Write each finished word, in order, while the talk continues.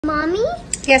Mommy?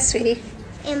 Yes, sweetie.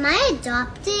 Am I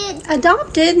adopted?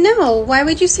 Adopted? No. Why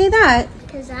would you say that?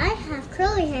 Because I have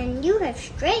curly hair and you have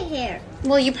straight hair.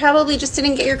 Well, you probably just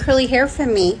didn't get your curly hair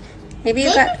from me. Maybe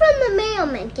from the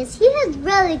mailman, because he has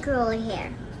really curly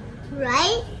hair.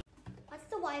 Right? What's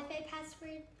the Wi-Fi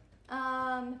password?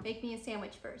 Make me a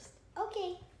sandwich first.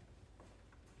 Okay.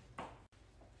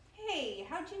 Hey,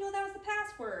 how'd you know that was the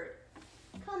password?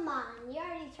 Come on, you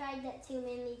already tried that too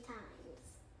many times.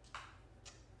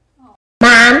 Oh.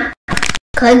 Mom,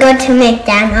 could I go to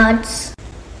McDonald's?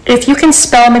 If you can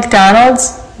spell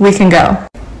McDonald's, we can go.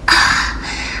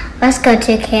 Let's go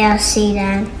to KFC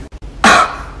then.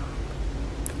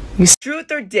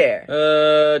 Truth or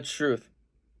dare? Truth.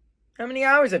 How many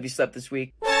hours have you slept this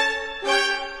week?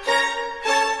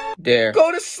 Dare.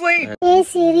 Go to sleep! Hey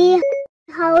Siri,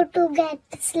 how to get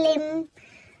slim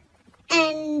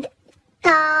and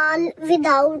tall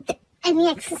without any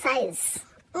exercise?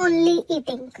 Only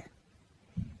eating.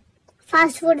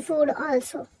 Fast food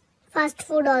also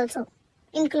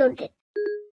included.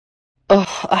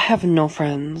 Ugh, I have no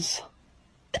friends.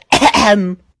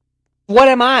 What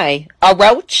am I? A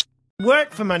roach?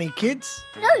 Work for money, kids.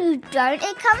 No, you don't.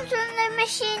 It comes from the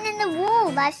machine in the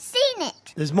wall. I've seen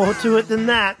it. There's more to it than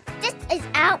that. This is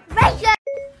outrageous.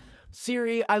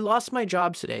 Siri, I lost my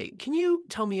job today. Can you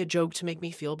tell me a joke to make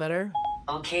me feel better?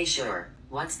 Okay, sure.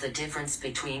 What's the difference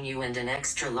between you and an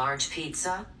extra large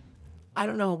pizza? I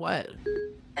don't know what.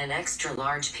 An extra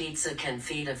large pizza can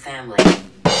feed a family.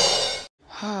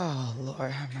 Oh,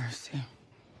 Lord have mercy.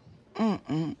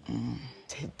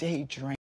 Today drink.